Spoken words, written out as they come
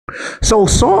So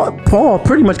Paul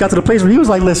pretty much got to the place where he was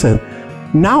like, listen,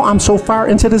 now I'm so far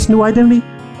into this new identity.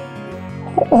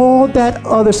 All that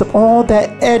other stuff, all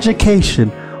that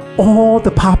education, all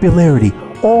the popularity,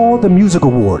 all the music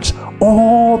awards,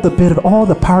 all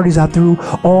the parties I threw,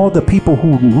 all the people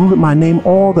who rooted my name,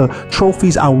 all the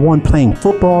trophies I won playing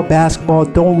football, basketball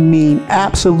don't mean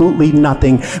absolutely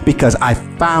nothing because I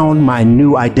found my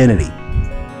new identity.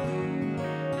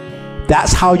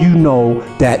 That's how you know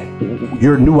that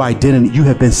your new identity, you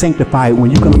have been sanctified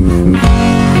when you come.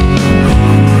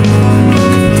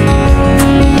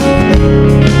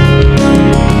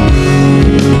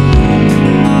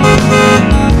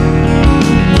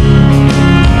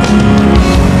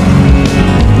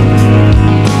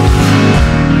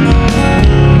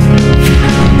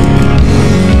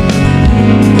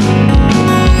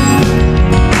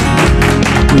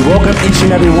 Welcome each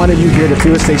and every one of you here to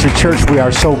Field Station Church. We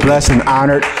are so blessed and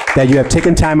honored that you have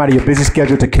taken time out of your busy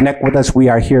schedule to connect with us. We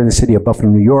are here in the city of Buffalo,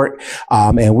 New York,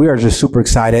 and we are just super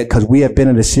excited because we have been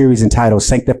in a series entitled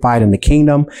Sanctified in the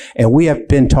Kingdom, and we have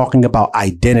been talking about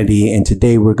identity, and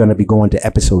today we're going to be going to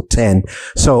episode 10.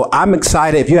 So I'm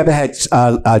excited. If you haven't had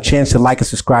a chance to like and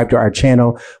subscribe to our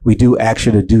channel, we do ask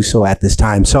you to do so at this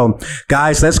time. So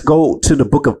guys, let's go to the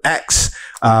book of Acts,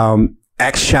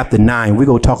 Acts chapter 9. We're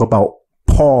going to talk about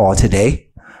Paul today.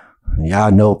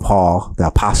 Y'all know Paul, the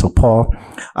Apostle Paul.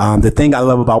 The thing I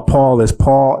love about Paul is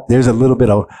there's a little bit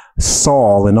of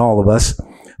Saul in all of us,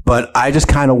 but I just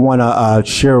kind of want to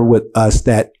share with us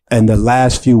that in the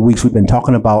last few weeks, we've been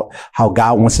talking about how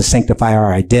God wants to sanctify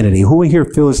our identity. Who in here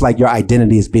feels like your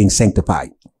identity is being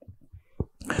sanctified?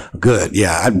 Good.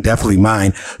 Yeah, I'm definitely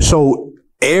mine. So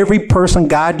every person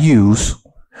God used,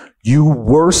 you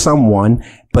were someone,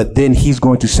 but then he's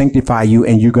going to sanctify you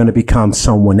and you're going to become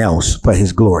someone else for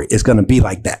his glory. It's going to be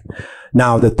like that.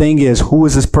 Now, the thing is, who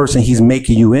is this person he's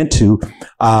making you into?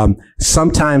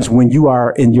 Sometimes when you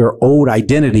are in your old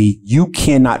identity, you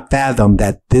cannot fathom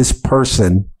that this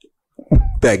person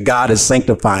that God is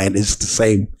sanctifying is the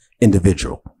same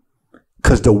individual.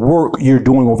 Because the work you're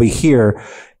doing over here,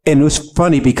 and it's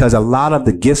funny because a lot of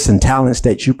the gifts and talents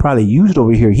that you probably used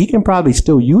over here, he can probably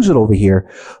still use it over here.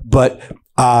 But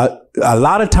a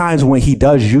lot of times when he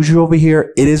does use you over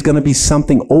here, it is going to be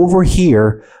something over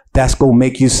here that's going to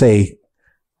make you say,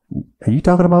 are you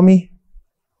talking about me?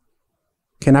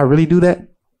 Can I really do that?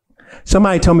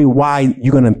 Somebody tell me why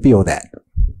you're going to feel that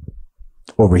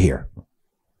over here.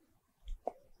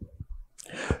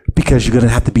 Because you're going to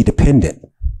have to be dependent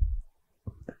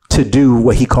to do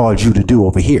what he called you to do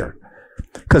over here.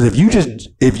 Because if you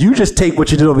just take what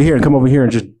you did over here and come over here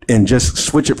and just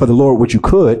switch it for the Lord, which you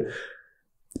could,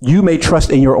 you may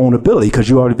trust in your own ability because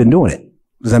you've already been doing it.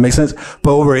 Does that make sense?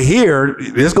 But over here,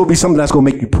 there's going to be something that's going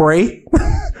to make you pray.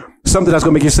 Something that's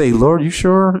going to make you say, Lord, you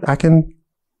sure I can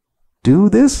do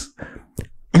this?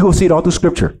 You're going to see it all through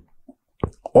scripture.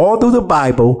 All through the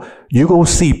Bible, you're going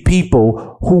to see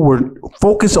people who were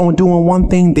focused on doing one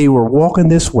thing. They were walking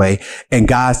this way and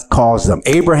God calls them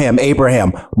Abraham,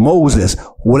 Moses,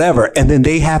 whatever. And then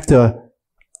they have to,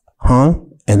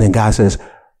 and then God says,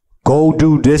 go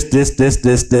do this.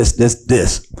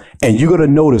 And you're going to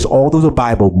notice all through the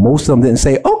Bible, most of them didn't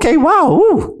say, okay, wow,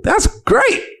 ooh, that's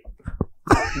great.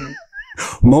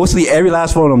 Mostly every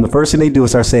last one of them, the first thing they do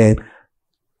is start saying,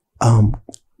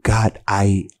 God,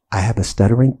 I have a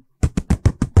stuttering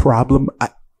problem.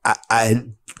 I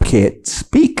can't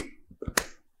speak.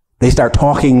 They start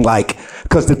talking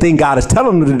because the thing God is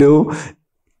telling them to do,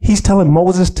 he's telling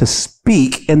Moses to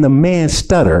speak and the man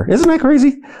stutter. Isn't that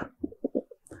crazy?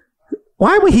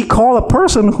 Why would he call a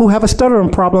person who have a stuttering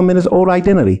problem in his old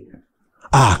identity?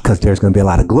 Because there's going to be a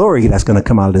lot of glory that's going to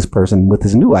come out of this person with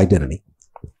his new identity.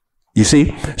 You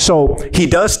see? So he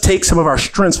does take some of our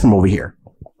strengths from over here.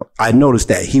 I noticed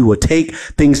that he will take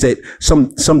things that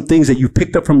some things that you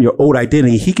picked up from your old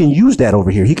identity. He can use that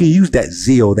over here. He can use that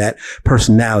zeal, that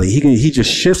personality. He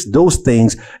just shifts those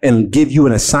things and give you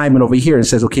an assignment over here and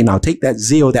says, okay, now take that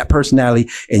zeal, that personality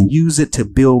and use it to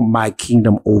build my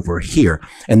kingdom over here.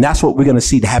 And that's what we're going to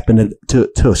see happen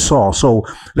to Saul. So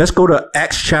let's go to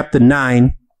Acts chapter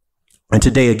 9. And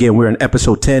today, again, we're in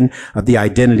episode 10 of the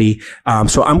identity.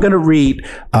 So I'm going to read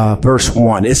verse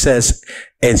 1. It says,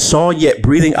 and Saul, yet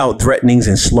breathing out threatenings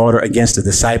and slaughter against the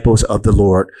disciples of the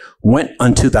Lord, went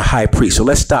unto the high priest. So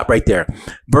let's stop right there.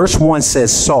 Verse 1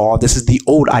 says Saul, this is the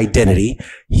old identity.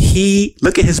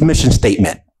 Look at his mission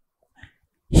statement.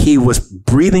 He was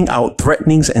breathing out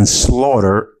threatenings and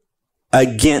slaughter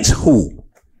against who?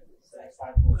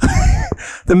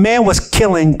 The man was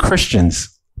killing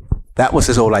Christians. That was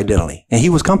his old identity. And he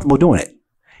was comfortable doing it.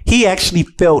 He actually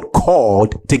felt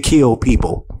called to kill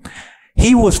people.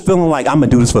 He was feeling like, I'm going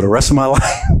to do this for the rest of my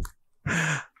life.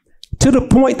 To the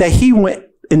point that he went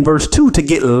in verse 2 to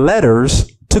get letters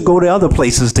to go to other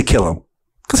places to kill him.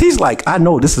 Because he's like, I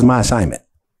know this is my assignment.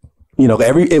 You know,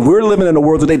 if we're living in a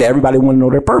world today that everybody want to know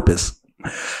their purpose.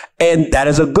 And that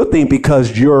is a good thing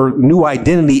because your new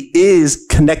identity is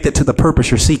connected to the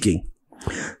purpose you're seeking.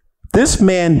 This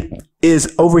man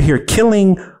is over here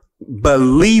killing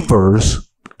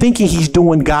believers, thinking he's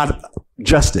doing God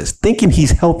justice, thinking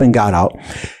he's helping God out.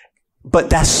 But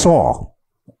that's Saul.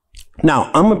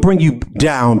 Now, I'm going to bring you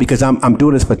down because I'm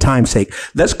doing this for time's sake.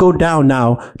 Let's go down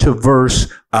now to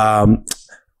verse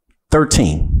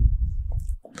 13.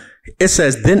 It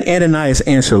says, then Ananias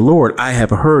answered, Lord, I have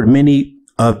heard by many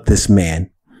of this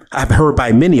man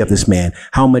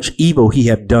how much evil he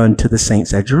have done to the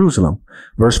saints at Jerusalem.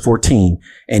 Verse 14.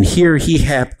 And here he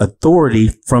hath authority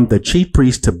from the chief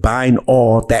priest to bind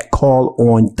all that call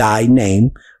on thy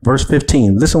name. Verse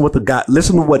 15. Listen to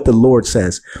what the Lord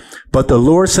says. But the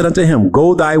Lord said unto him,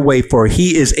 go thy way, for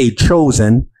he is a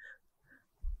chosen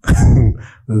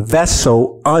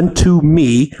vessel unto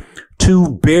me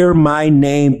to bear my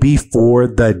name before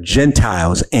the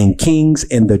Gentiles and kings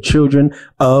and the children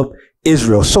of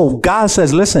Israel. So God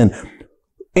says, listen,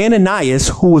 Ananias,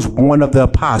 who was one of the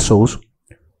apostles,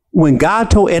 when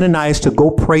God told Ananias to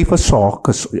go pray for Saul,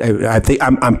 because I think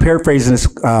I'm paraphrasing this,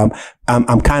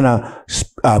 I'm kind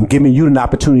of giving you an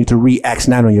opportunity to read Acts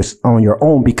 9 on your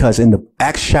own, because in the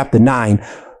Acts chapter 9,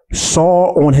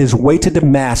 Saul on his way to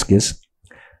Damascus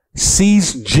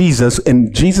sees Jesus,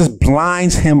 and Jesus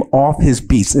blinds him off his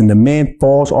beast, and the man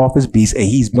falls off his beast and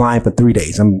he's blind for 3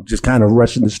 days. I'm just kind of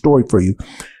rushing the story for you.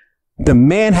 The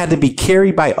man had to be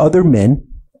carried by other men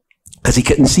because he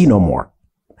couldn't see no more.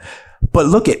 But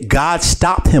look at God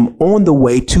stopped him on the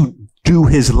way to do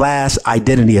his last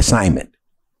identity assignment.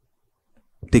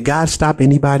 Did God stop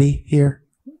anybody here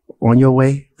on your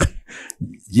way?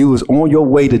 You was on your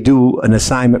way to do an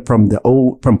assignment from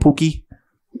Pookie.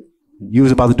 You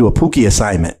was about to do a Pookie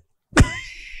assignment.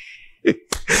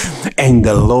 And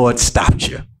the Lord stopped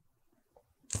you.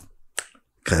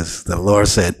 Because the Lord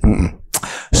said, mm-mm.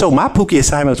 So my Pookie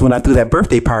assignment was when I threw that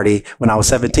birthday party when I was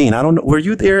 17. I don't know. Were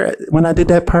you there when I did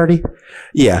that party?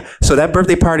 Yeah. So that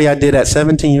birthday party I did at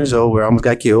 17 years old where I almost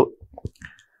got killed.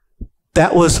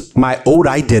 That was my old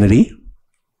identity.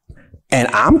 And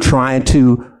I'm trying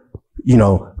to,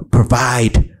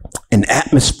 provide an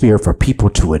atmosphere for people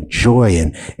to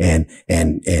enjoy and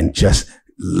just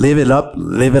live it up,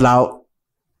 live it out,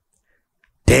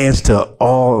 dance to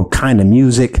all kind of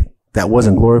music that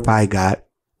wasn't glorify God.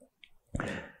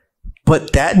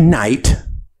 But that night,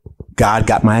 God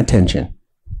got my attention.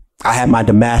 I had my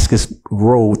Damascus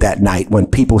road that night when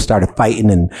people started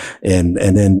fighting and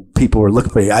then people were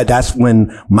looking for me. That's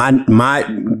when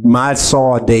my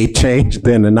Saul day changed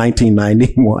then in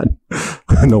 1991,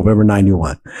 November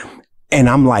 91. And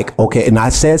I'm like, okay. And I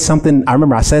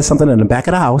remember I said something in the back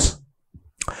of the house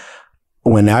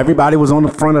when everybody was on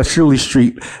the front of Shirley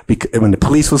Street, when the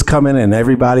police was coming and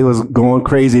everybody was going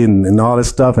crazy and all this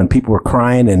stuff, and people were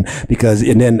crying, and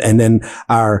then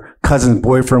our cousin's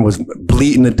boyfriend was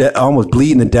almost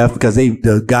bleeding to death because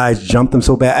the guys jumped him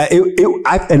so bad.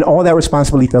 And all that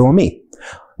responsibility fell on me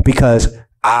because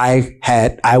I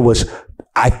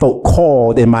felt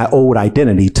called in my old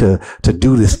identity to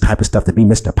do this type of stuff, to be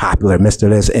Mr. Popular,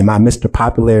 Mr. This, and my Mr.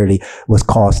 Popularity was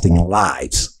costing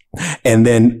lives. And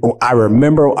then I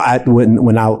remember when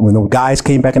the guys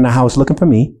came back in the house looking for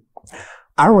me,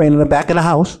 I ran in the back of the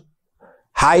house,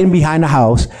 hiding behind the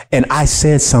house, and I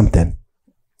said something.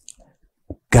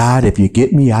 God, if you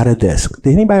get me out of this.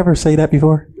 Did anybody ever say that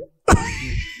before?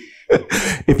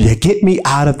 If you get me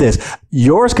out of this.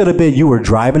 Yours could have been you were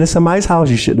driving to somebody's house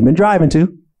you shouldn't have been driving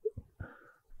to.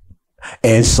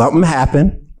 And something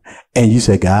happened, and you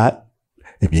said, God,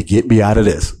 if you get me out of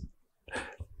this.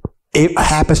 It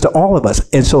happens to all of us.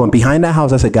 And so behind that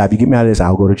house, I said, God, if you get me out of this,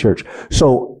 I'll go to church.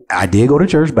 So I did go to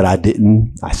church, but I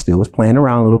still was playing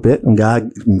around a little bit, and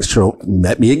God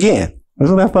met me again.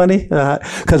 Isn't that funny?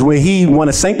 Because when he want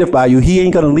to sanctify you, he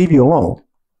ain't going to leave you alone.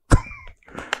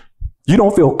 You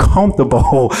don't feel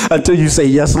comfortable until you say,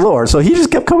 yes, Lord. So he just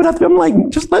kept coming up to me. I'm like,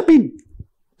 just let me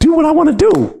do what I want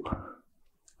to do.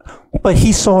 But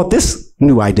he saw this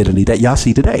new identity that y'all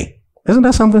see today. Isn't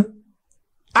that something?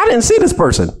 I didn't see this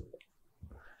person.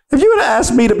 If you would have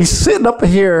asked me to be sitting up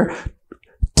here,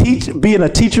 being a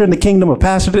teacher in the kingdom, a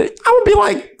pastor, I would be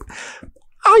like,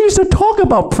 I used to talk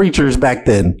about preachers back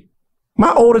then.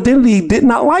 My old identity did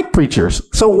not like preachers.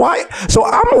 So why? So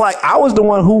I'm like, I was the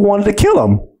one who wanted to kill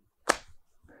them.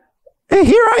 And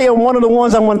here I am, one of the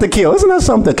ones I wanted to kill. Isn't that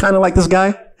something? Kind of like this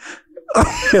guy.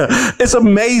 It's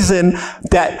amazing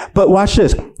that, but watch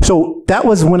this. So that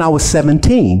was when I was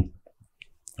 17.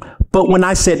 But when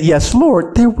I said, yes,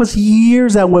 Lord, there was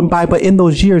years that went by, but in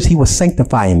those years, he was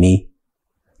sanctifying me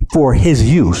for his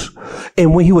use.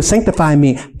 And when he was sanctifying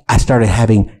me, I started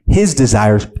having his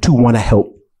desires to want to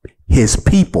help his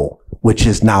people, which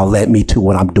has now led me to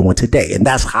what I'm doing today. And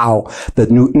that's how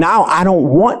now I don't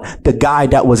want the guy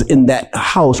that was in that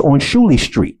house on Shuley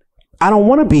Street. I don't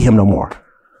want to be him no more.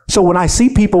 So when I see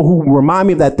people who remind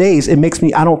me of that days, it makes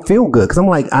me, I don't feel good. Cause I'm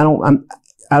like, I don't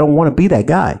want to be that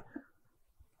guy.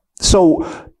 So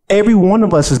every one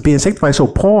of us is being sanctified. So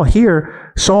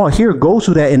Saul here goes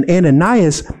through that. And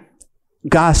Ananias,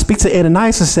 God speaks to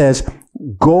Ananias and says,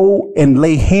 go and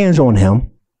lay hands on him.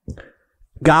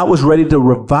 God was ready to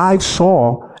revive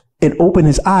Saul and open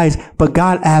his eyes. But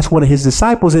God asked one of his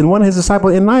disciples, and one of his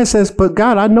disciples, Ananias, says, but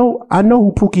God, I know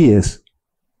who Pookie is.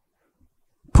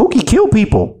 Pookie killed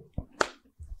people.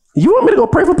 You want me to go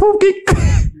pray for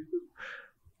Pookie?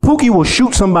 Pookie will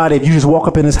shoot somebody if you just walk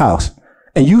up in his house.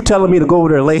 And you telling me to go over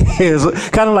there and lay hands,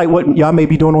 kind of like what y'all may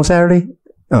be doing on Saturday.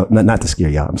 Oh, not to scare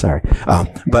y'all. I'm sorry.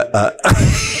 But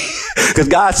because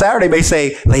God Saturday may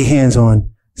say, lay hands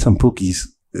on some Pookies.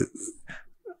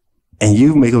 And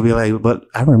you may go be like, but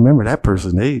I remember that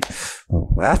person.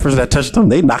 That person that touched them,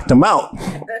 they knocked them out.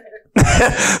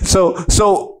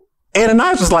 So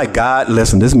Ananias was like, God,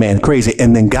 listen, this man is crazy.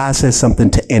 And then God says something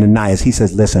to Ananias. He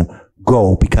says, listen,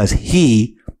 go, because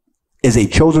he is a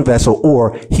chosen vessel,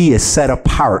 or he is set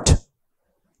apart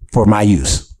for my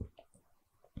use.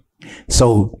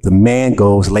 So the man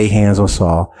goes, lay hands on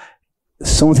Saul.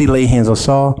 As soon as he laid hands on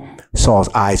Saul, Saul's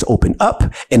eyes opened up.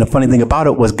 And the funny thing about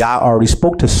it was God already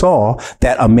spoke to Saul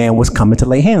that a man was coming to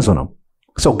lay hands on him.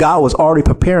 So God was already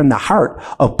preparing the heart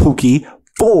of Pookie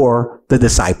for the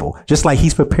disciple. Just like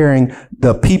he's preparing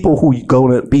the people who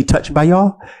going to be touched by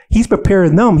y'all. He's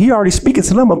preparing them. He already speaking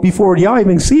to them before y'all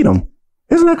even see them.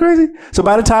 Isn't that crazy? So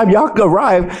by the time y'all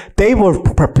arrive, they were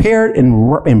prepared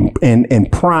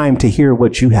and primed to hear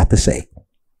what you have to say.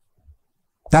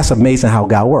 That's amazing how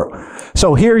God works.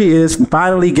 So here he is,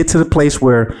 finally get to the place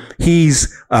where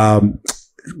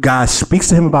God speaks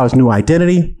to him about his new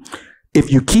identity. If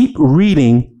you keep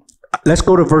reading, let's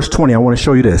go to verse 20. I want to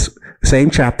show you this.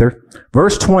 Same chapter.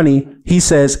 Verse 20, he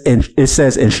says, and it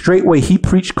says, and straightway he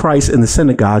preached Christ in the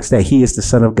synagogues that he is the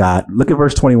Son of God. Look at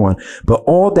verse 21. But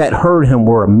all that heard him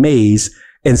were amazed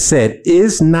and said,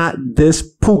 is not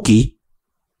this Pookie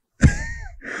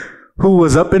who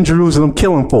was up in Jerusalem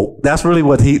killing folk? That's really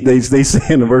what they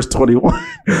say in verse 21.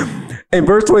 And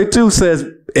verse 22 says,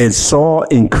 and Saul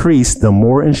increased the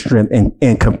more in strength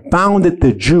and confounded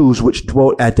the Jews which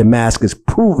dwelt at Damascus,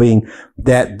 proving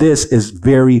that this is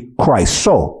very Christ.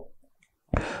 So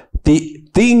the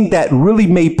thing that really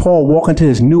made Paul walk into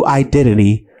his new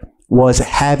identity was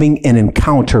having an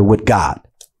encounter with God.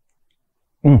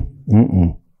 I'm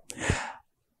going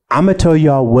to tell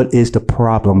y'all what is the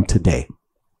problem today.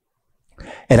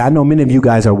 And I know many of you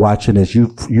guys are watching this.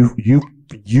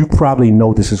 You probably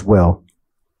know this as well.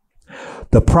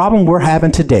 The problem we're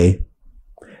having today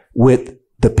with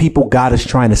the people God is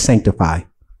trying to sanctify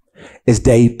is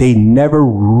they never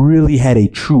really had a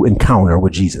true encounter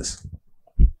with Jesus.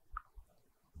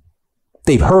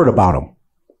 They've heard about him,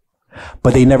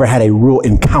 but they never had a real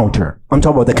encounter. I'm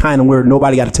talking about the kind of where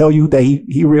nobody got to tell you that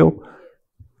he real.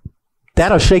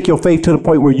 That'll shake your faith to the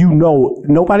point where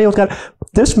nobody else got.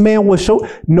 This man was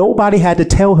nobody had to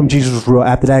tell him Jesus was real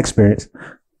after that experience.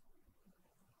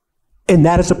 And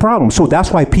that is the problem. So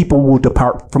that's why people will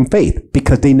depart from faith,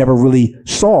 because they never really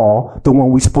saw the one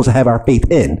we're supposed to have our faith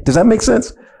in. Does that make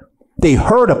sense? They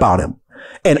heard about him.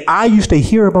 And I used to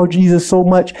hear about Jesus so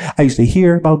much. I used to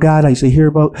hear about God. I used to hear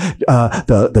about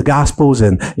the Gospels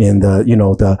and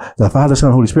the Father,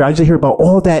 Son, Holy Spirit. I used to hear about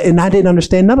all that, and I didn't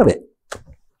understand none of it.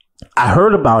 I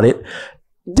heard about it.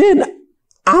 Then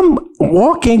I'm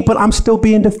walking, but I'm still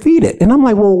being defeated. And I'm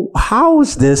like, well, how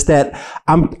is this that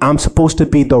I'm supposed to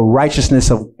be the righteousness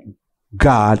of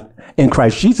God in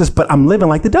Christ Jesus, but I'm living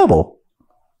like the devil?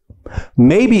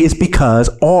 Maybe it's because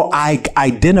all I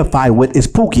identify with is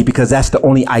Pookie, because that's the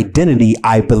only identity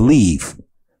I believe.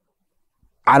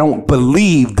 I don't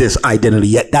believe this identity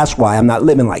yet. That's why I'm not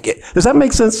living like it. Does that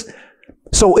make sense?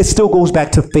 So it still goes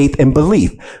back to faith and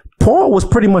belief. Paul was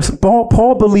pretty much,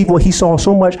 Paul believed what he saw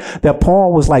so much that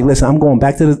Paul was like, listen, I'm going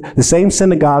back to the same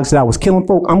synagogues that I was killing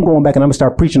folk. I'm going back and I'm going to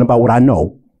start preaching about what I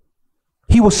know.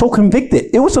 He was so convicted.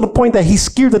 It was to the point that he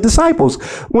scared the disciples.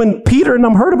 When Peter and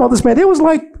them heard about this man, they was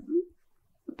like,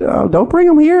 don't bring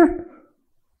him here.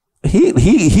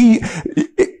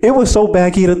 It was so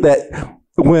bad, Keita, that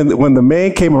when the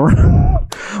man came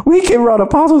around, we came around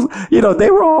apostles,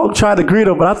 they were all trying to greet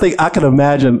him, but I think I can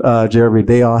imagine, Jeremy,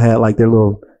 they all had like their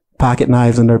little pocket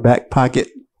knives in their back pocket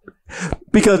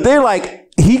because they're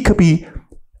like, he could be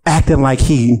acting like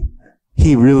he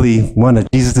really one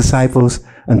of Jesus' disciples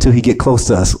until he get close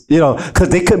to us, because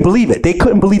they couldn't believe it. They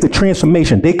couldn't believe the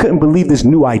transformation. They couldn't believe this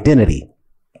new identity.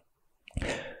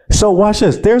 So watch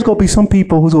this. There's going to be some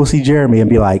people who's going to see Jeremy and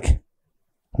be like,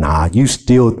 nah, you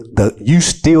still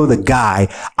the guy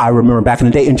I remember back in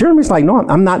the day. And Jeremy's like, no,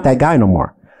 I'm not that guy no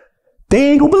more.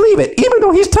 They ain't gonna believe it, even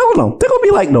though he's telling them. They're gonna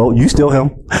be like, no, you still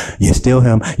him. You still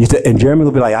him. And Jeremy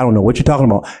will be like, I don't know what you're talking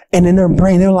about. And in their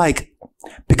brain, they're like,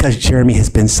 because Jeremy has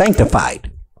been sanctified.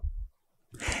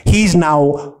 He's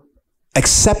now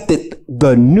accepted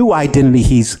the new identity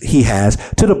he has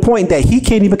to the point that he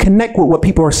can't even connect with what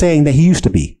people are saying that he used to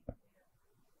be.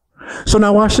 So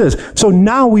now watch this. So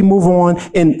now we move on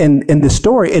in the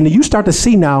story, and you start to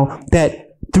see now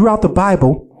that throughout the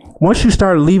Bible, once you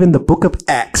start leaving the book of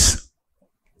Acts,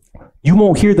 you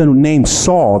won't hear the name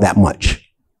Saul that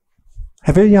much.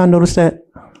 Have any of y'all noticed that?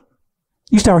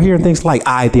 You start hearing things like,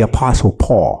 I, the Apostle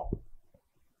Paul.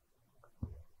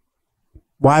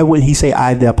 Why wouldn't he say,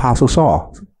 I, the Apostle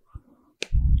Saul?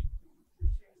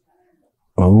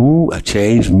 Oh, a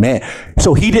changed man.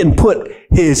 So he didn't put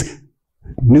his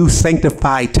new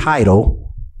sanctified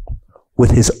title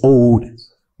with his old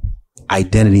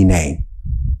identity name.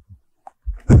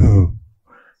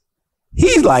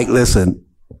 He's like, listen,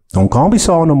 don't call me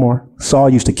Saul no more. Saul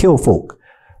used to kill folk.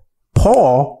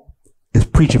 Paul is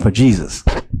preaching for Jesus.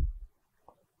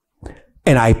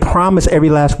 And I promise every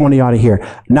last one of y'all to hear.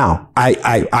 Now,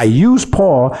 I use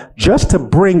Paul just to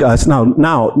bring us.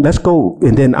 Now let's go.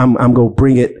 And then I'm going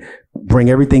to bring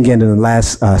everything in the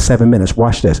last 7 minutes.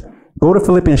 Watch this. Go to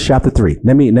Philippians chapter 3.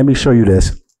 Let me show you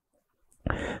this.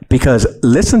 Because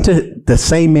listen to the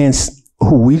same man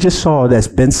who we just saw that's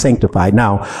been sanctified.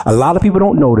 Now, a lot of people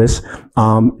don't know this.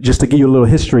 Just to give you a little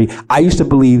history, I used to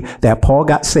believe that Paul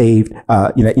got saved,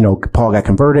 Paul got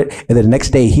converted, and then the next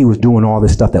day he was doing all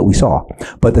this stuff that we saw.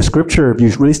 But the scripture, if you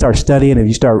really start studying, if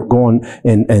you start going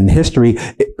in history,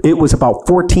 it was about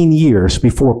 14 years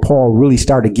before Paul really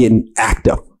started getting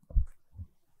active.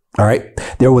 All right.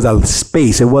 There was a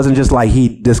space. It wasn't just like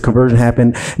this conversion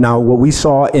happened. Now, what we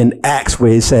saw in Acts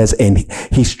where it says, and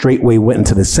he straightway went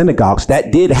into the synagogues,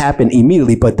 that did happen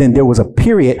immediately. But then there was a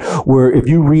period where if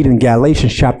you read in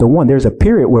Galatians chapter 1, there's a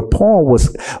period where Paul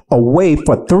was away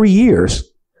for 3 years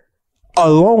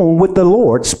alone with the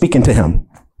Lord speaking to him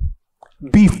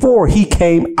before he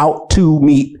came out to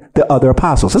meet the other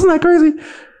apostles. Isn't that crazy?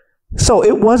 So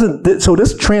it wasn't, so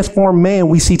this transformed man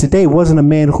we see today wasn't a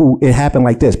man who it happened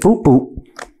like this. Boop, boop.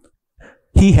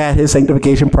 He had his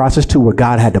sanctification process too, where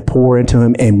God had to pour into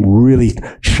him and really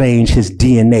change his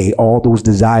DNA, all those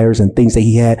desires and things that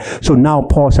he had. So now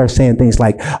Paul starts saying things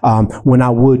like, when I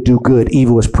would do good,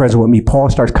 evil is present with me. Paul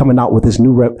starts coming out with this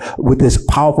with this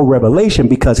powerful revelation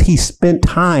because he spent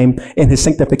time in his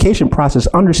sanctification process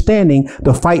understanding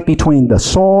the fight between the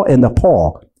Saul and the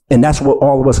Paul. And that's what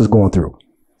all of us is going through.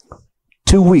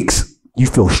 2 weeks, you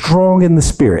feel strong in the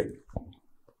spirit.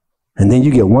 And then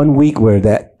you get 1 week where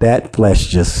that flesh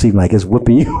just seems like it's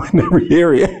whipping you in every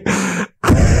area.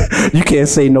 You can't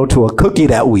say no to a cookie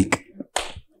that week.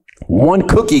 One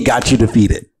cookie got you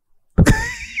defeated.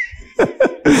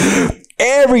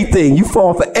 Everything, you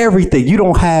fall for everything.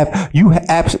 You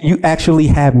actually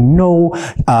have no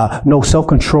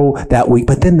self-control that week.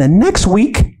 But then the next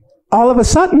week, all of a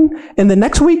sudden, in the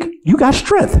next week, you got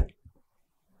strength.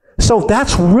 So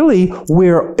that's really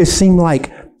where it seemed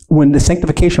like when the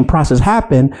sanctification process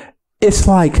happened, it's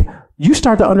like you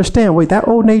start to understand, wait, that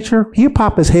old nature, he'll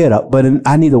pop his head up, but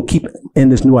I need to keep in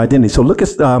this new identity. So look at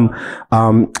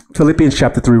Philippians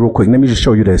chapter 3 real quick. Let me just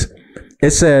show you this.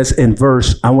 It says in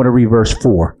I want to read verse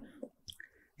 4.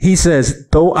 He says,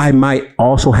 though I might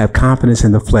also have confidence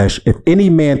in the flesh, if any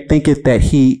man thinketh that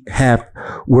he hath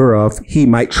whereof he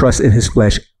might trust in his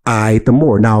flesh, I the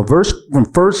more. Now,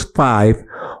 from verse 5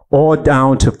 all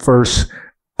down to verse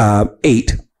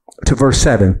 8 to verse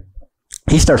 7,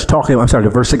 he starts talking, to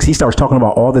verse 6, he starts talking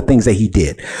about all the things that he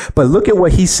did. But look at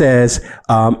what he says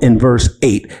in verse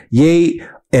 8. Yea,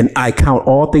 and I count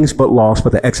all things but loss for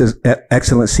the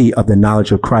excellency of the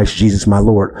knowledge of Christ Jesus my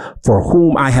Lord, for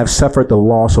whom I have suffered the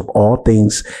loss of all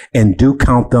things, and do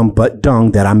count them but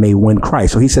dung, that I may win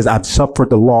Christ. So he says, I've suffered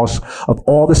the loss of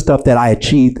all the stuff that I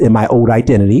achieved in my old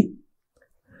identity,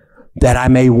 that I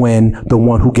may win the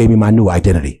one who gave me my new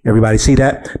identity. Everybody see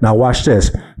that? Now watch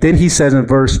this. Then he says in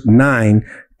verse 9,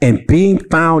 and being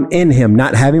found in him,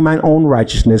 not having my own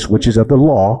righteousness, which is of the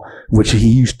law, which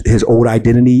his old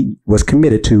identity was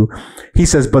committed to. He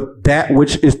says, but that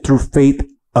which is through faith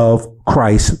of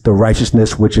Christ, the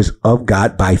righteousness which is of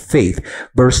God by faith.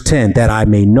 Verse 10, that I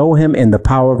may know him in the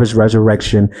power of his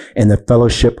resurrection and the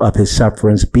fellowship of his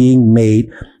sufferings, being made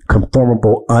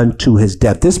conformable unto his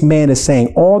death. This man is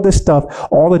saying all this stuff,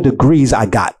 all the degrees I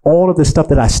got, all of the stuff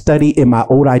that I studied in my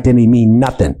old identity mean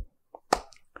nothing.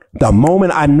 The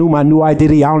moment I knew my new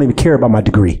identity, I don't even care about my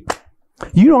degree.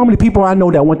 You know how many people I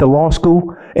know that went to law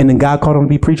school and then God called them to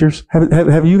be preachers?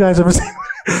 Have you guys ever seen?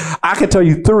 I can tell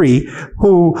you 3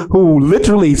 who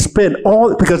literally spent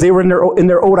all, because they were in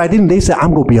their old identity. They said,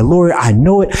 I'm going to be a lawyer. I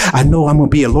know it. I know I'm going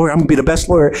to be a lawyer. I'm going to be the best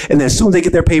lawyer. And then as soon as they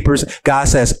get their papers, God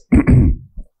says,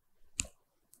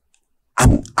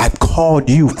 I've called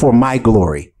you for my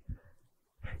glory.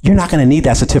 You're not going to need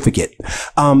that certificate.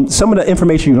 Some of the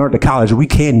information you learned at college, we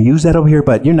can use that over here,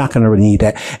 but you're not going to really need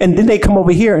that. And then they come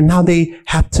over here and now they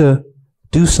have to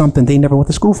do something they never went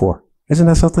to school for. Isn't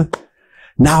that something?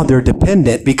 Now they're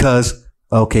dependent because,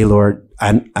 okay, Lord,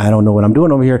 I don't know what I'm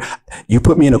doing over here. You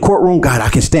put me in a courtroom. God, I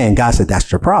can stand. God said,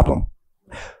 that's your problem.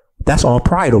 That's all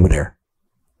pride over there.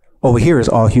 Over here is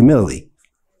all humility.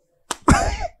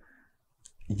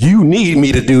 You need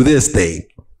me to do this thing.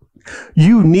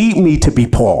 You need me to be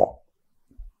Paul.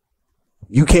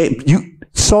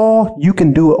 Saul, you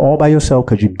can do it all by yourself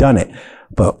because you've done it.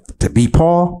 But to be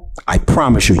Paul, I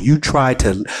promise you, you tried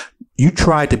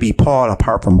to be Paul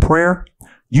apart from prayer.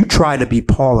 You try to be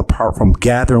Paul apart from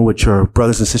gathering with your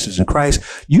brothers and sisters in Christ.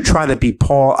 You try to be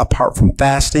Paul apart from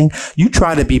fasting. You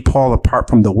try to be Paul apart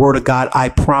from the word of God. I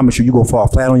promise you, you're going to fall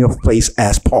flat on your face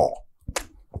as Paul.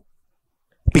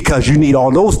 Because you need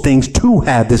all those things to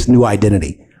have this new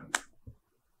identity.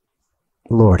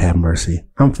 Lord have mercy.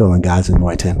 I'm feeling God's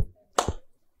anointing.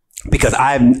 Because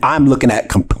I'm looking at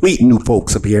complete new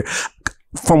folks up here.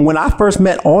 From when I first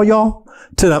met all y'all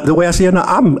to the way I see it now,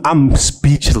 I'm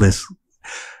speechless.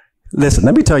 Listen,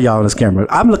 let me tell y'all on this camera.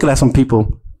 I'm looking at some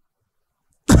people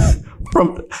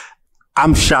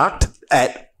I'm shocked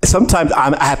at, sometimes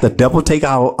I have to double take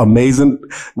how amazing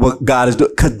what God is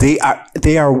doing, because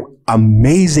they are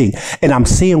amazing. And I'm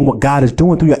seeing what God is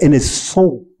doing through you. And it's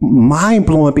so mind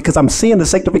blowing because I'm seeing the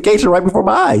sanctification right before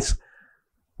my eyes.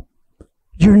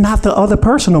 You're not the other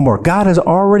person no more. God has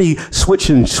already switched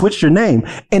your name.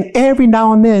 And every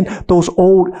now and then, those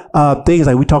old things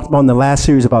like we talked about in the last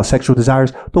series about sexual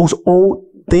desires, those old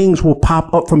things will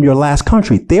pop up from your last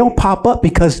country. They'll pop up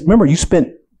because, remember, you spent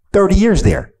 30 years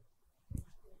there.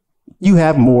 You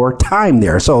have more time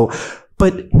there. So,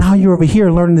 but now you're over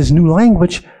here learning this new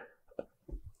language.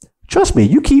 Trust me,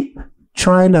 you keep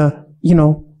trying to,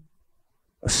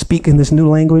 speak in this new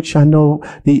language. I know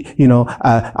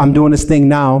I'm doing this thing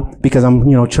now because I'm,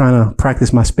 trying to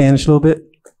practice my Spanish a little bit.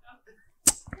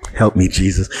 Help me,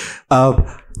 Jesus.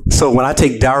 So when I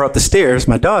take Dara up the stairs,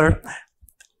 my daughter,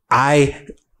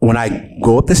 when I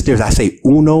go up the stairs, I say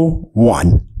uno,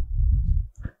 1,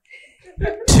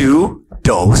 2,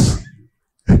 dos,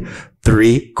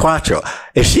 3, cuatro.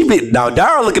 And now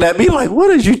Dara looking at me like, what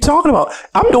are you talking about?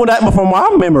 I'm doing that from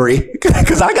my memory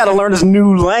because I got to learn this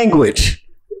new language.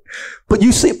 But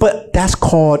you see, that's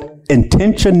called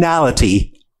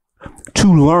intentionality to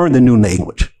learn the new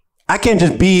language. I can't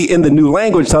just be in the new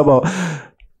language, talk about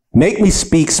make me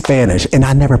speak Spanish, and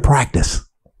I never practice.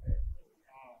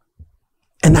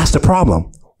 And that's the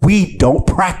problem. We don't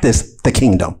practice the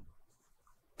kingdom.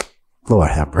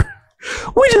 Lord have mercy.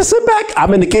 We just sit back.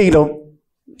 I'm in the kingdom,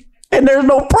 and there's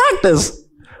no practice.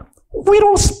 We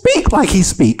don't speak like he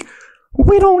speak.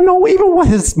 We don't know even what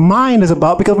his mind is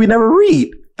about because we never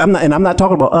read. I'm not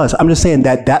talking about us. I'm just saying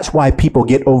that's why people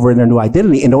get over in their new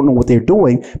identity and don't know what they're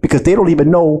doing because they don't even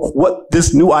know what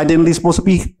this new identity is supposed to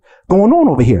be going on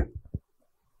over here.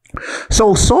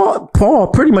 So Paul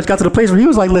pretty much got to the place where he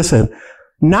was like, listen,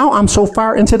 now I'm so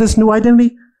far into this new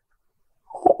identity.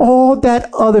 All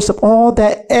that other stuff, all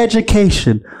that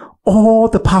education, all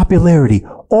the popularity,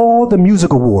 all the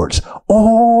music awards,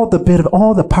 all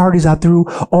the parties I threw,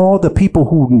 all the people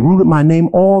who rooted my name,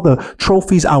 all the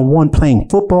trophies I won playing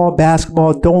football,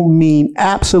 basketball don't mean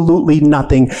absolutely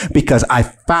nothing because I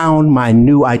found my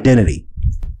new identity.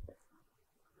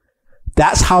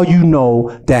 That's how you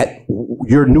know that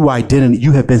your new identity,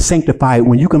 you have been sanctified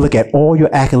when you can look at all your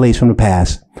accolades from the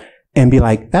past and be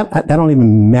like, that don't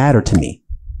even matter to me.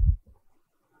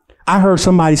 I heard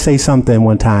somebody say something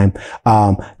one time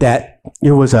that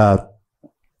it was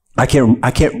I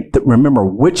can't remember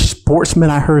which sportsman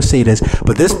I heard say this,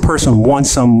 but this person won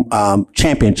some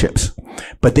championships,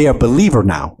 but they are a believer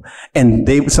now. And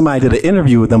somebody did an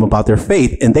interview with them about their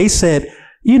faith, and they said,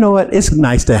 you know what, it's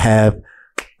nice to have.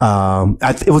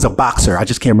 It was a boxer. I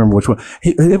just can't remember which one.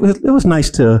 It was nice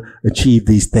to achieve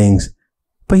these things,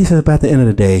 but he said, but at the end of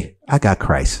the day, I got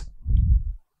Christ.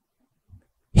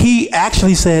 He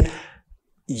actually said,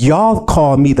 y'all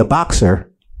call me the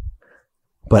boxer,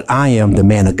 but I am the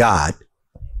man of God,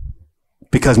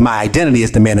 because my identity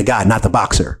is the man of God, not the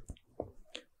boxer.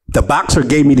 The boxer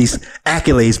gave me these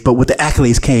accolades, but with the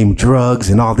accolades came drugs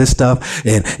and all this stuff.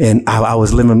 And I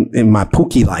was living in my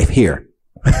pookie life here.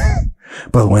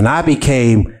 But when I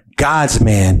became God's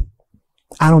man,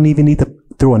 I don't even need to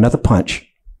throw another punch.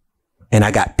 And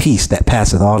I got peace that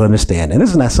passeth all understanding.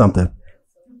 Isn't that something?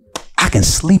 I can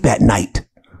sleep at night.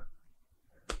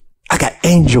 I got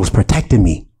angels protecting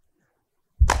me.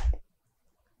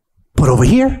 But over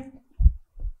here,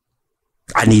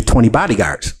 I need 20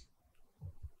 bodyguards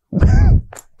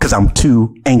because I'm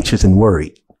too anxious and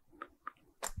worried.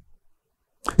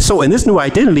 So in this new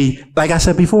identity, like I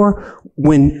said before,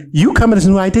 when you come in this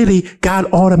new identity,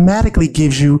 God automatically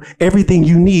gives you everything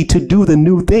you need to do the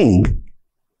new thing.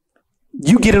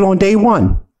 You get it on day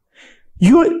one.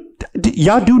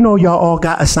 Y'all do know y'all all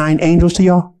got assigned angels to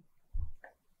y'all?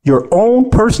 Your own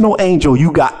personal angel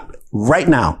you got right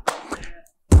now,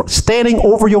 standing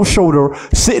over your shoulder,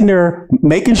 sitting there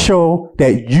making sure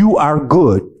that you are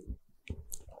good.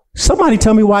 Somebody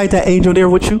tell me why is that angel there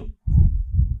with you?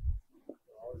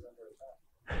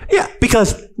 Yeah,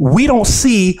 because we don't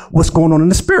see what's going on in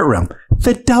the spirit realm.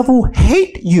 The devil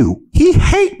hate you. He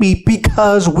hate me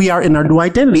because we are in our new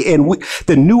identity, and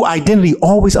the new identity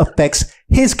always affects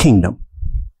his kingdom.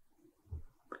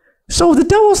 So the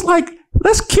devil's like,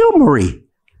 let's kill Marie.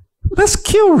 Let's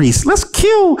kill Reese. Let's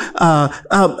kill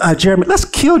Jeremy. Let's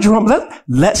kill Jerome.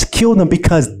 Let's kill them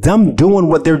because them doing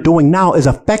what they're doing now is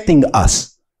affecting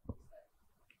us.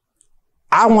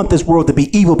 I want this world to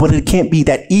be evil, but it can't be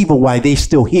that evil while they're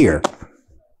still here.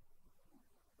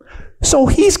 So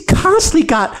he's constantly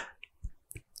got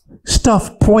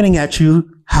stuff pointing at you.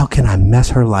 How can I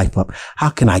mess her life up? How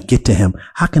can I get to him?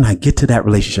 How can I get to that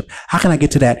relationship? How can I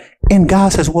get to that? And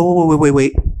God says,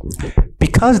 wait.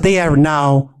 Because they are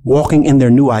now walking in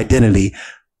their new identity,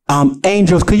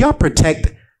 angels, could y'all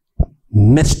protect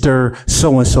Mr.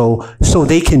 So-and-so so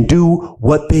they can do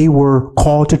what they were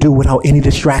called to do without any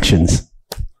distractions?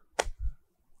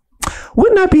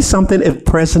 Wouldn't that be something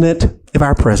if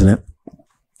our president,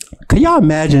 could y'all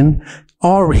imagine,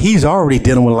 he's already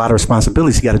dealing with a lot of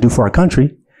responsibilities he got to do for our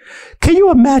country. Can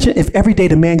you imagine if every day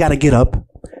the man got to get up,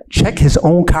 check his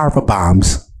own car for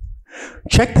bombs,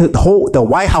 check the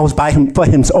White House by him for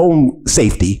his own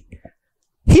safety?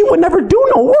 He would never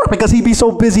do no work because he'd be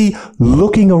so busy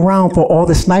looking around for all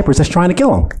the snipers that's trying to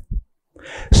kill him.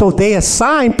 So they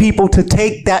assign people to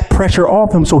take that pressure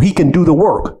off him so he can do the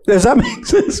work. Does that make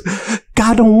sense?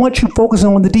 God don't want you focusing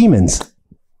on the demons.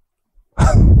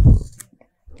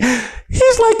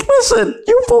 He's like, listen,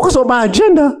 you focus on my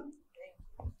agenda.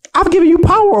 I've given you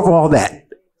power over all that.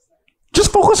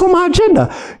 Just focus on my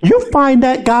agenda. You find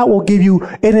that God will give you,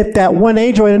 and if that one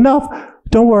angel ain't enough,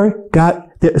 don't worry, God,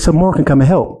 some more can come and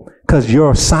help because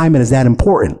your assignment is that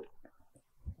important.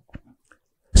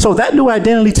 So that new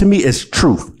identity to me is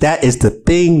truth. That is the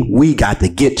thing we got to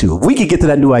get to. If we can get to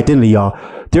that new identity, y'all,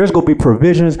 there's going to be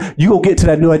provisions. You go get to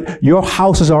that new, your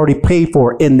house is already paid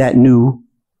for in that new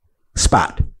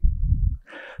spot.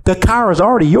 The car is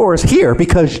already yours here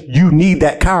because you need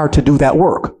that car to do that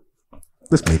work.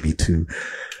 This may be too.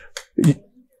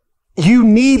 You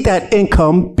need that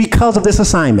income because of this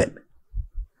assignment.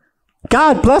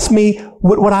 God blessed me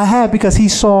with what I have because he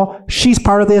saw she's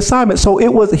part of the assignment. So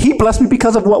he blessed me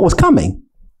because of what was coming.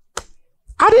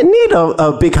 I didn't need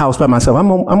a big house by myself.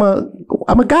 I'm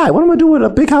a guy. What am I going to do with a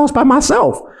big house by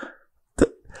myself?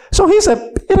 So he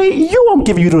said, it ain't you I'm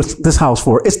giving you this house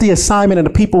for. It's the assignment and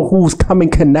the people who's coming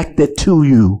connected to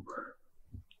you.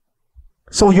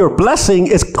 So your blessing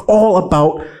is all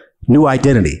about new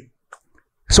identity.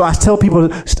 So I tell people,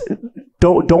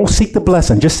 don't seek the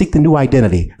blessing, just seek the new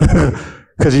identity.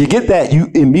 Because you get that,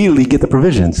 you immediately get the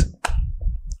provisions.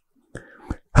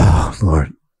 Oh,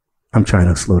 Lord, I'm trying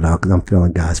to slow down because I'm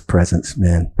feeling God's presence,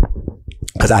 man.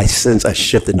 Because I sense a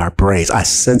shift in our brains. I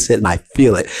sense it and I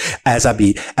feel it. As I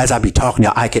be talking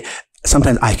to you,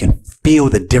 sometimes I can feel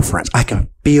the difference. I can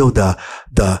feel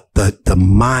the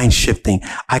mind shifting.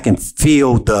 I can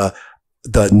feel the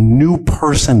new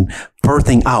person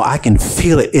birthing out. I can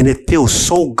feel it, and it feels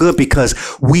so good because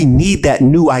we need that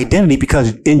new identity,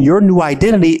 because in your new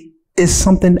identity is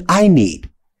something I need.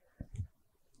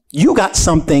 You got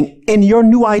something in your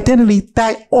new identity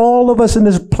that all of us in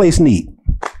this place need.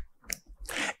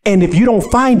 And if you don't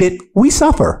find it, we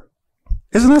suffer.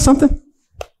 Isn't that something?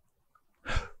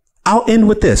 I'll end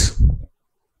with this.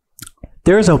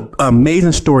 There's an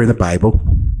amazing story in the Bible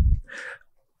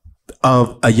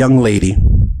of a young lady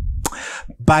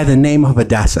by the name of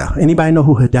Hadassah. Anybody know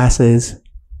who Hadassah is?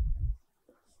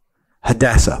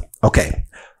 Hadassah. Okay.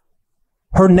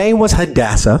 Her name was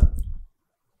Hadassah,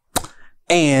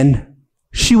 and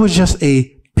she was just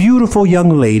a beautiful young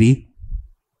lady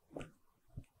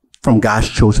from God's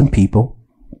chosen people.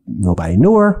 Nobody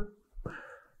knew her.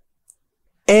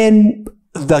 And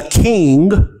the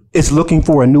king is looking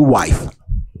for a new wife.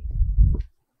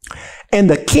 And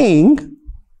the king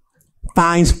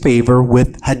finds favor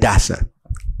with Hadassah.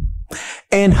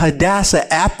 And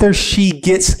Hadassah, after she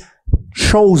gets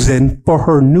chosen for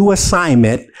her new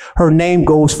assignment, her name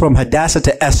goes from Hadassah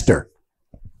to Esther.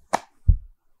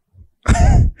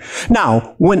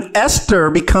 Now, when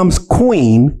Esther becomes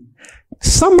queen,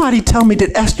 somebody tell me,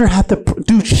 did Esther have to,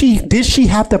 did she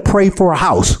have to pray for a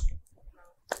house?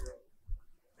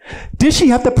 Did she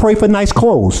have to pray for nice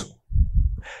clothes?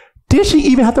 Did she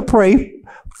even have to pray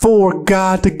for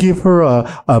God to give her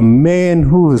a man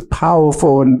who is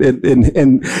powerful and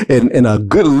a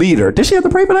good leader? Did she have to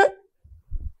pray for that?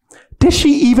 Did she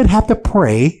even have to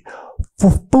pray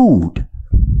for food?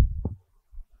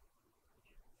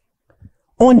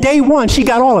 On day one, she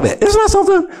got all of it. Isn't that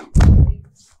something?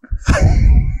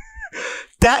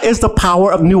 That is the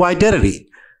power of new identity.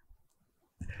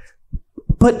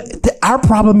 But our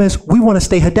problem is we want to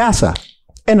stay Hadassah.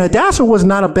 And Hadassah was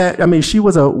not a bad, I mean, she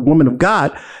was a woman of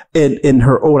God in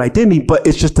her old identity, but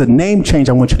it's just a name change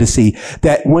I want you to see.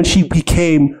 That when she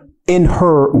became in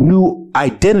her new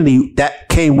identity, that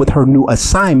came with her new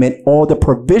assignment, all the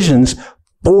provisions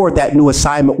for that new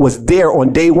assignment was there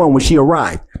on day one when she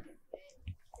arrived.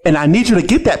 And I need you to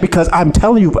get that, because I'm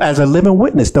telling you as a living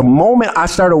witness, the moment I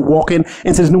started walking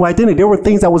into this new identity, there were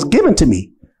things that was given to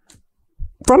me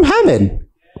from heaven.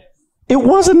 It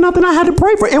wasn't nothing I had to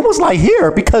pray for. It was like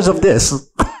here because of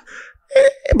this.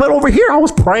 But over here, I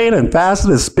was praying and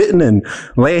fasting and spitting and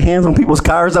laying hands on people's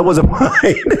cars. That wasn't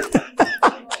mine.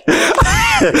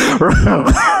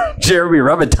 Jeremy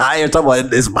rubbing tires. Someone,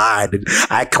 it's mine. And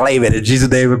I claim it in Jesus'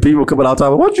 name. And people coming out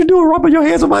talking, what you doing rubbing your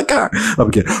hands on my car?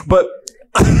 I'm kidding. But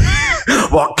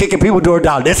well, kicking people door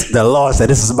down. The Lord said,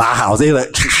 this is my house. They're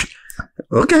like,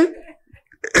 okay.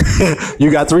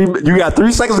 You got 3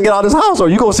 seconds to get out of this house, or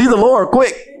you gonna see the Lord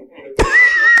quick.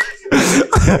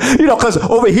 You know, because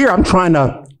over here I'm trying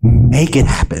to make it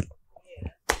happen.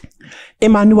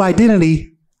 In my new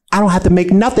identity, I don't have to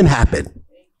make nothing happen.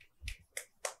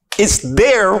 It's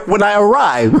there when I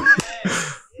arrive.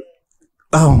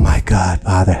 Oh my God,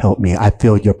 Father, help me. I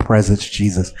feel your presence,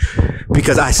 Jesus,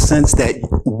 because I sense that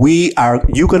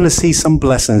you're going to see some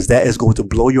blessings that is going to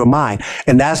blow your mind.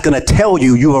 And that's going to tell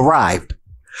you arrived.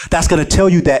 That's going to tell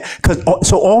you that,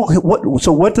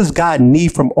 so what does God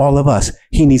need from all of us?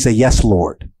 He needs a yes,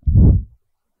 Lord.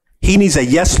 He needs a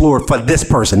yes, Lord, for this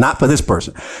person, not for this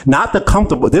person, not the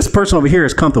comfortable. This person over here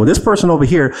is comfortable. This person over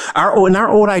here, in our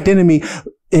old identity,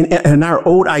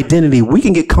 we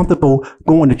can get comfortable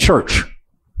going to church.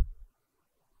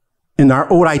 In our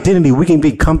old identity, we can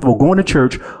be comfortable going to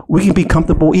church. We can be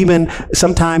comfortable even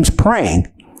sometimes praying.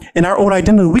 In our old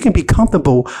identity, we can be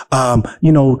comfortable,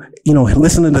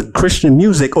 listening to Christian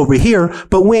music over here,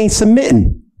 but we ain't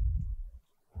submitting.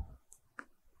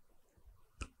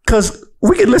 Because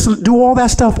we can do all that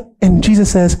stuff. And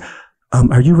Jesus says,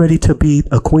 are you ready to be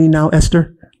a queen now,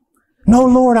 Esther? No,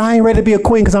 Lord, I ain't ready to be a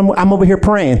queen because I'm over here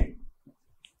praying.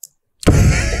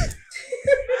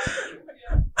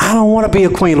 I don't want to be a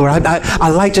queen, Lord. I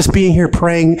like just being here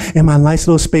praying in my nice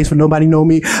little space where nobody know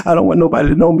me. I don't want nobody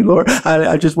to know me, Lord.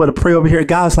 I just want to pray over here.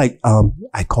 God's like,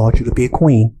 I called you to be a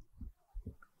queen.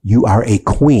 You are a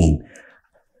queen.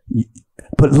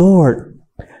 But Lord,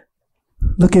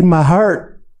 look in my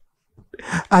heart.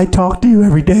 I talk to you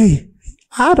every day.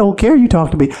 I don't care you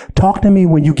talk to me. Talk to me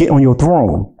when you get on your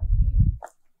throne.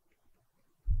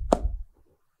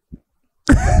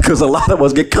 Because a lot of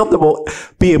us get comfortable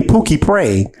being Pookie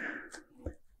praying.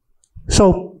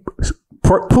 So,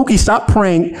 Pookie, stop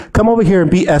praying. Come over here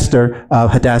and be Esther,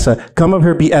 Hadassah. Come over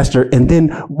here and be Esther. And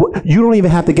then you don't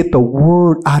even have to get the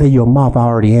word out of your mouth. I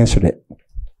already answered it.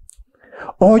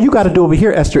 All you got to do over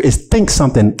here, Esther, is think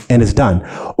something and it's done.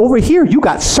 Over here, you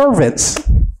got servants.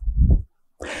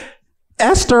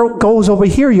 Esther goes over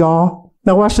here, y'all.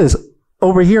 Now watch this.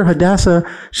 Over here, Hadassah,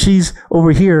 she's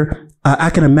over here.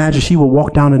 I can imagine she would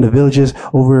walk down in the villages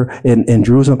over in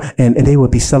Jerusalem and they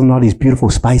would be selling all these beautiful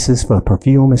spices for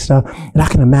perfume and stuff. And I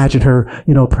can imagine her,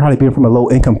 probably being from a low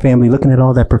income family, looking at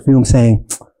all that perfume saying,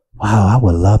 wow, I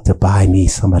would love to buy me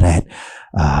some of that.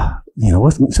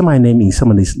 Somebody name me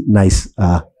some of these nice,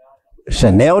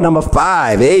 Chanel No.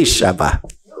 5. Hey, Shabba.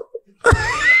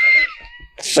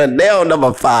 Chanel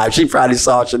No. 5. She probably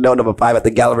saw Chanel No. 5 at the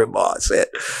Gallery Mall and said,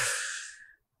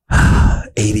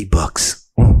 $80.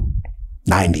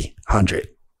 90, 100.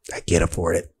 I can't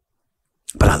afford it.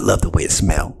 but I love the way it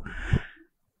smelled.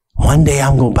 One day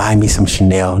I'm going to buy me some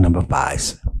Chanel No.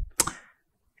 5s.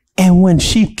 And when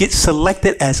she gets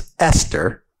selected as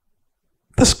Esther,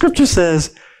 the scripture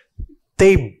says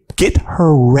they get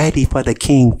her ready for the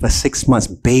king for 6 months,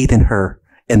 bathing her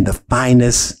in the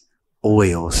finest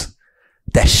oils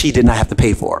that she did not have to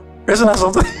pay for. Isn't that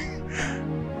something?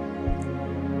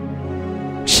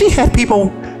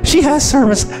 She had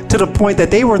servants to the point that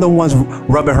they were the ones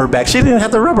rubbing her back. She didn't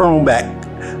have to rub her own back.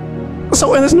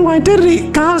 So in this new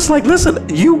identity, God's like, listen,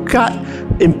 you got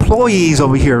employees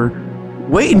over here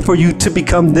waiting for you to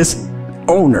become this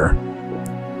owner.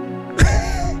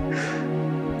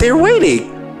 They're waiting.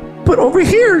 But over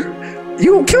here,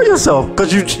 you won't kill yourself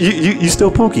because you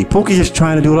still Pookie. Pookie is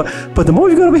trying to do it. But the more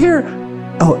you go over here,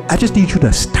 oh, I just need you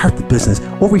to start the business.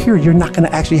 Over here, you're not going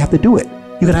to actually have to do it.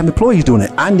 You're going to have employees doing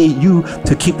it. I need you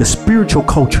to keep the spiritual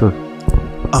culture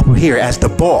up here as the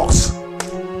boss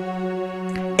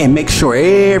and make sure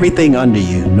everything under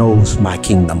you knows my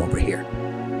kingdom over here.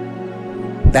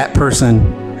 That person,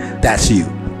 that's you.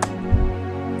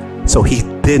 So he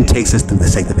then takes us through the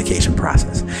sanctification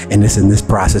process. And it's in this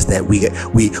process that we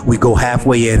go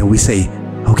halfway in and we say,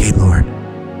 okay, Lord,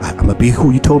 I'm going to be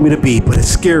who you told me to be, but it's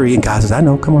scary. And God says, I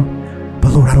know, come on.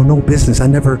 But Lord, I don't know business. I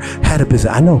never had a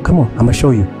business. I know, come on, I'm going to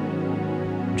show you.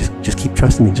 Just keep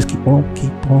trusting me. Just keep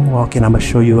on walking. I'm going to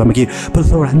show you. I'm going to give. But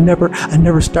Lord, I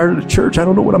never started a church. I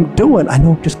don't know what I'm doing. I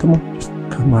know, just come on. Just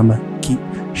come on. I'm going to keep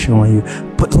showing you.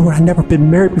 But Lord, I've never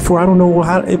been married before. I don't know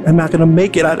how, I'm not going to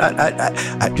make it.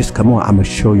 I just come on. I'm going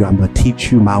to show you. I'm going to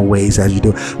teach you my ways as you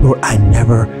do. Lord, I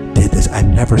never did this. I've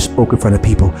never spoken in front of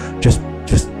people. Just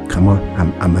come on.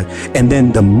 And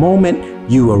then the moment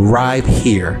you arrive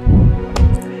here,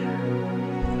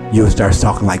 you'll start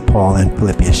talking like Paul in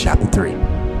Philippians chapter 3.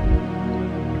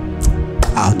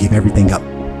 I'll give everything up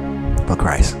for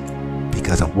Christ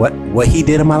because of what he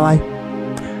did in my life.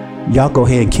 Y'all go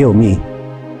ahead and kill me.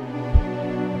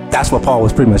 That's what Paul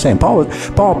was pretty much saying. Paul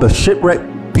was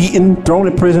shipwrecked, beaten, thrown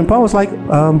in prison. Paul was like,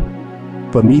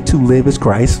 for me to live is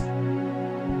Christ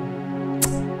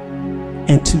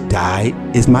and to die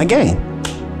is my gain.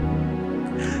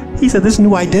 He said this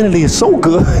new identity is so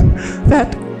good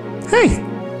that, hey,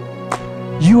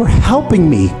 you're helping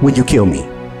me when you kill me.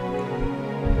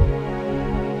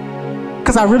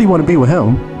 Because I really want to be with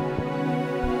him.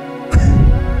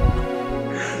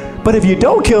 But if you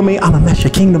don't kill me, I'm going to mess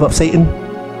your kingdom up, Satan.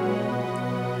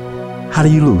 How do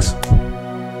you lose?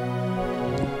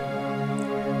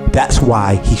 That's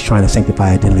why he's trying to sanctify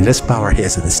identity. Let's bow our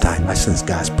heads at this time. I sense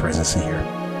God's presence in here.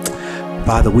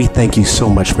 Father, we thank you so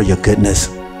much for your goodness.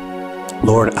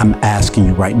 Lord, I'm asking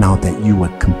you right now that you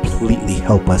would completely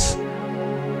help us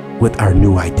with our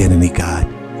new identity, God.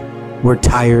 We're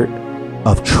tired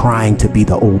of trying to be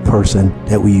the old person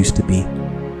that we used to be.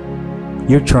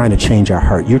 You're trying to change our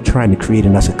heart. You're trying to create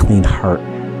in us a clean heart,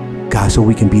 God, so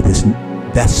we can be this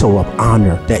vessel of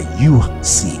honor that you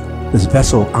see, this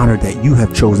vessel of honor that you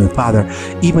have chosen. Father,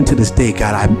 even to this day,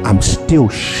 God, I'm still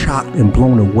shocked and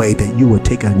blown away that you would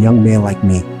take a young man like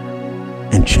me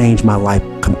and change my life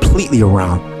completely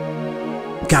around.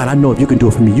 God, I know if you can do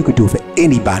it for me, you can do it for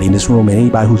anybody in this room and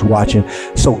anybody who's watching.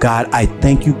 So God, I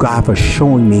thank you, God, for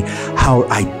showing me how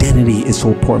identity is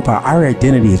so important. For our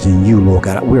identity is in you, Lord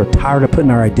God. We're tired of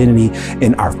putting our identity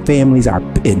in our families,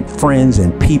 in friends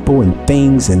and people and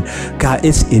things. And God,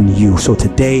 it's in you. So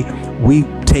today we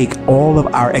take all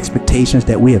of our expectations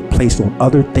that we have placed on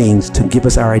other things to give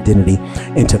us our identity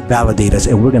and to validate us.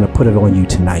 And we're going to put it on you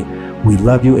tonight. We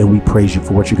love you and we praise you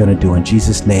for what you're going to do. In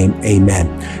Jesus' name, amen.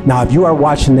 Now, if you are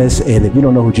watching this and if you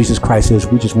don't know who Jesus Christ is,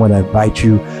 we just want to invite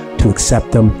you to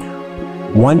accept him.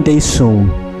 One day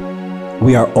soon,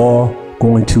 we are all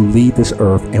going to leave this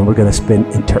earth and we're going to spend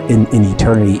in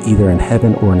eternity either in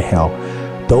heaven or in hell.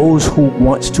 Those who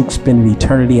want to spend an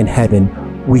eternity in heaven,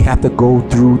 we have to go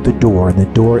through the door, and the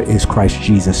door is Christ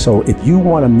Jesus. So if you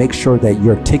want to make sure that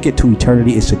your ticket to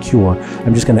eternity is secure,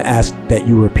 I'm just going to ask that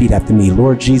you repeat after me.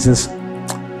 Lord Jesus,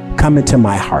 come into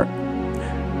my heart.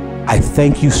 I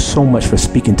thank you so much for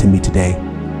speaking to me today.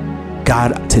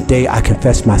 God, today I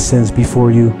confess my sins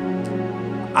before you.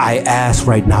 I ask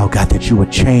right now, God, that you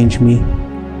would change me,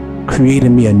 create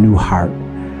in me a new heart.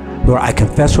 Lord, I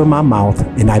confess with my mouth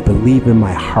and I believe in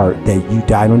my heart that you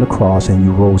died on the cross and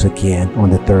you rose again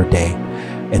on the third day.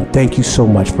 And thank you so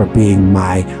much for being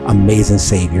my amazing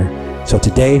Savior. So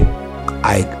today,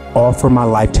 I offer my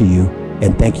life to you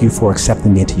and thank you for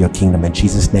accepting me into your kingdom. In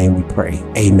Jesus' name we pray.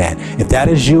 Amen. If that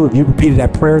is you, if you repeated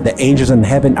that prayer, the angels in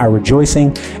heaven are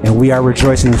rejoicing, and we are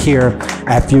rejoicing here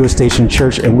at Fuel Station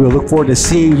Church. And we'll look forward to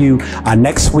seeing you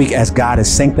next week as God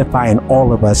is sanctifying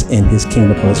all of us in his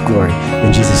kingdom for his glory.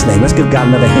 In Jesus' name, let's give God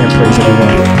another hand praise,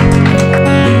 everyone.